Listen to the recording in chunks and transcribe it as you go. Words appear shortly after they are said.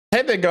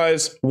Hey there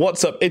guys,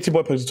 what's up? It's your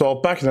boy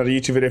Trossard back in another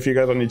YouTube video for you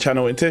guys on your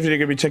channel. In today's video,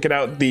 you're going to be checking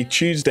out the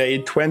Tuesday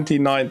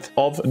 29th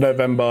of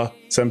November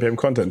 7 PM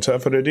content. So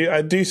without further ado,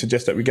 I do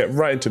suggest that we get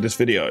right into this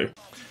video.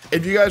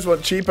 If you guys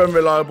want cheap and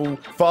reliable,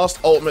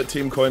 fast ultimate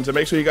team coins, then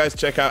make sure you guys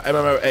check out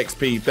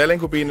MMOXP. Their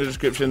link will be in the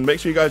description. Make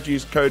sure you guys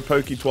use code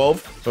POKE12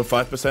 for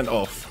 5%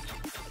 off.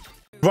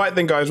 Right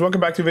then guys, welcome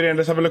back to the video and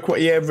let's have a look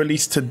what EA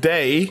released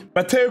today.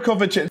 Mateo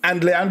Kovacic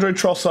and Leandro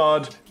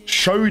Trossard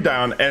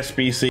Showdown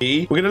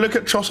SBC. We're going to look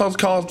at Trossard's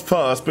card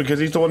first because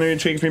he's the one who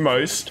intrigues me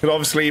most. Because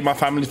obviously my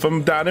family's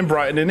from down in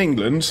Brighton in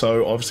England,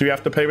 so obviously we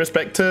have to pay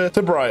respect to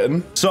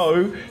Brighton.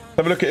 So,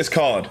 have a look at his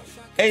card.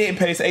 88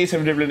 pace,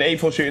 87 dribbling,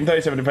 84 shooting,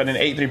 37 defending,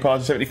 83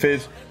 passing, 70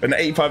 fizz, and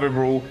 85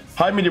 overall.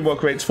 High medium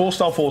work rates,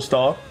 4-star,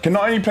 4-star. Can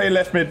not only play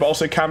left mid, but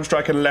also cam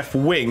strike and left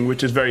wing,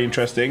 which is very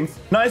interesting.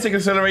 96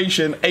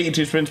 acceleration,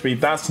 82 sprint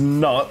speed, that's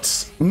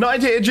nuts.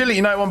 98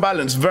 agility, 91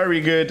 balance, very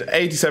good.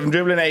 87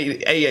 dribbling,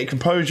 88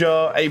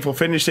 composure, 84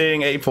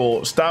 finishing,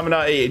 84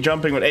 stamina, 88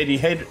 jumping with 80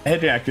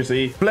 heading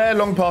accuracy. Flair,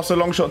 long passer,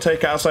 long shot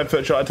taker, outside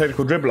foot shot, and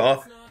technical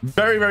dribbler.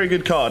 Very, very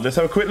good card. Let's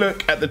have a quick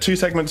look at the two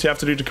segments you have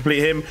to do to complete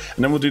him,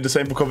 and then we'll do the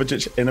same for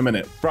Kovacic in a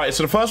minute. Right,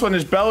 so the first one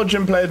is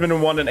Belgian players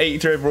minimum 1 and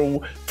 83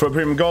 overall for a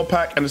premium gold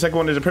pack, and the second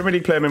one is a Premier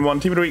League player minimum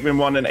 1, team of the week minimum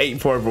 1 and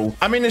 84 overall.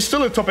 I mean, it's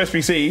still a top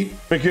SBC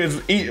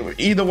because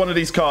either one of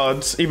these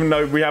cards, even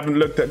though we haven't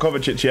looked at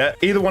Kovacic yet,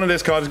 either one of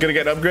these cards is going to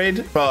get an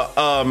upgrade. But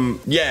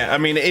yeah, I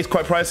mean, it is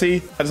quite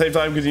pricey at the same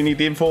time because you need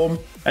the inform.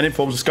 And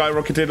informs have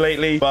skyrocketed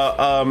lately. But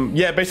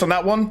yeah, based on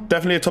that one,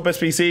 definitely a top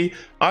SBC.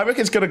 I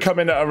reckon it's going to come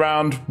in at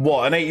around,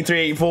 what, an 83,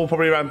 84,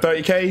 probably around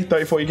 30k,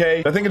 30,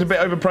 40k. I think it's a bit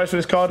overpriced for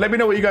this card. Let me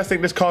know what you guys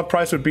think this card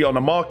price would be on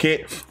the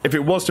market if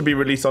it was to be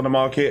released on the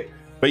market.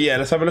 But yeah,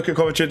 let's have a look at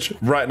Kovacic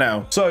right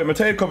now. So,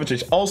 Mateo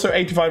Kovacic, also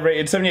 85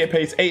 rated, 78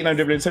 pace, 89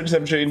 dribbling,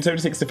 77 shooting,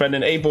 76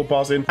 defending, 84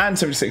 passing, and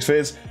 76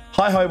 fizz.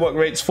 High work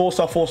rates,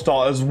 4-star,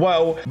 4-star as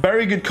well.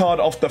 Very good card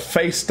off the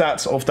face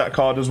stats of that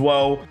card as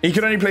well. He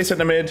can only play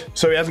centre mid,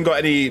 so he hasn't got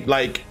any,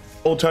 like,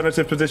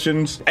 alternative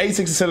positions.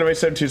 86 acceleration,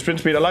 72 sprint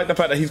speed. I like the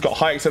fact that he's got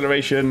high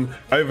acceleration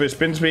over his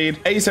sprint speed.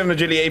 87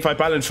 agility, 85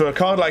 balance. For a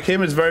card like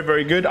him is very,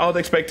 very good. I was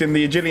expecting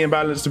the agility and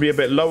balance to be a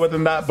bit lower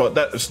than that, but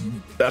that's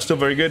still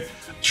very good.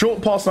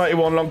 Short pass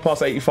 91, long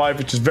pass 85,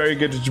 which is very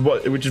good,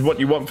 which is what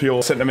you want for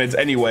your centre mids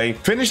anyway.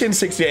 Finishing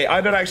 68, I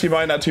don't actually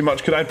mind that too much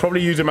because I'd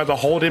probably use him as a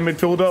holding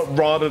midfielder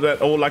rather than,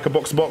 or like a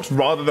box-to-box,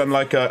 rather than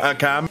like a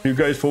cam who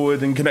goes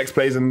forward and connects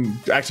plays and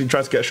actually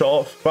tries to get a shot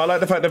off. But I like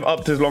the fact they've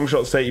upped his long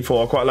shots to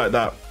 84. I quite like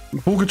that.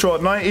 Ball control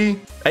at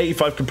 90,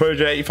 85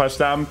 composure, 85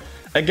 stam.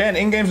 Again,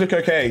 in-games look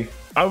okay.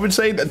 I would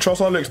say that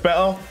Trossard looks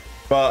better,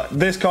 but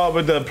this card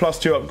with the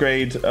 +2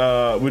 upgrade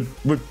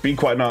would be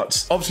quite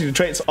nuts. Obviously, the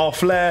traits are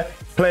Flair,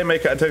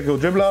 Playmaker, and Technical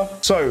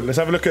Dribbler. So, let's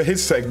have a look at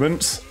his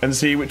segments and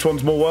see which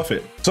one's more worth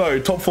it. So,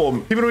 top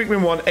form. Team of the week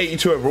min 1,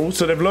 82 overall.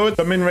 So, they've lowered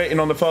the min rating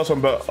on the first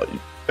one, but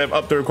they've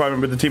upped the requirement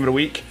with the Team of the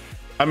Week.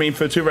 I mean,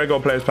 for 2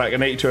 regular players pack,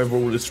 an 82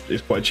 overall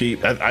is quite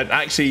cheap. I'd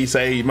actually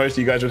say most of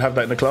you guys would have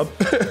that in the club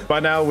by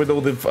now with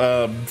all the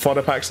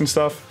fodder packs and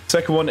stuff.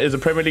 Second one is a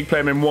Premier League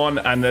player min 1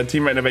 and a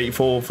team rating of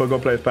 84 for a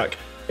gold players pack.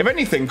 If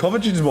anything,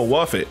 Kovacic is more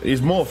worth it.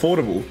 He's more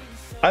affordable.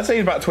 I'd say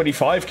he's about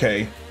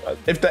 25k.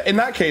 In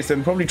that case,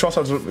 then probably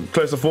Trossard's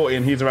close to 40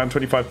 and he's around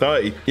 25,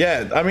 30.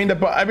 Yeah, I mean,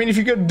 if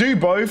you could do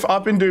both,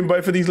 I've been doing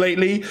both of these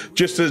lately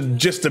just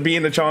to be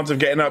in the chance of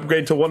getting an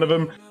upgrade to one of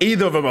them.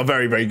 Either of them are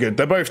very, very good.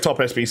 They're both top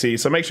SBC,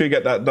 so make sure you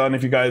get that done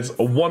if you guys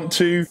want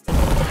to.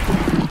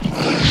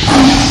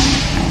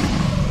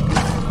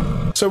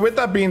 So with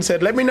that being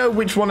said, let me know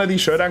which one of these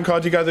Showdown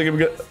cards you guys are going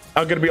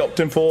to be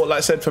opting for. Like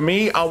I said, for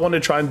me, I want to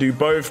try and do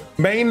both.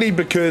 Mainly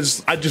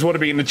because I just want to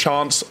be in the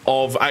chance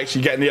of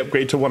actually getting the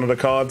upgrade to one of the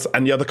cards.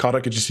 And the other card I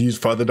could just use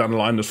further down the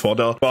line as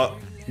fodder. But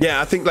yeah,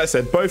 I think, like I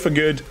said, both are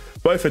good.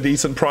 Both are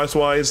decent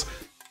price-wise.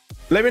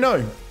 Let me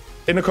know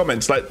in the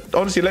comments. Like,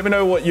 honestly, let me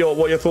know what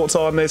your thoughts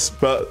are on this.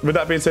 But with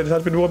that being said, it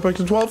has been the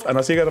POKE12. And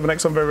I'll see you guys on the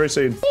next one very, very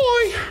soon.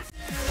 Bye!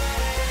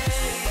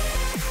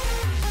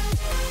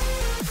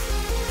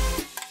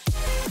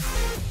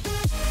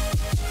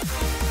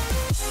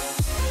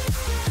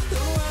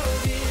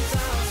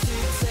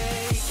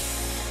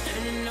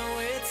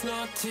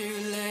 Not too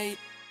late.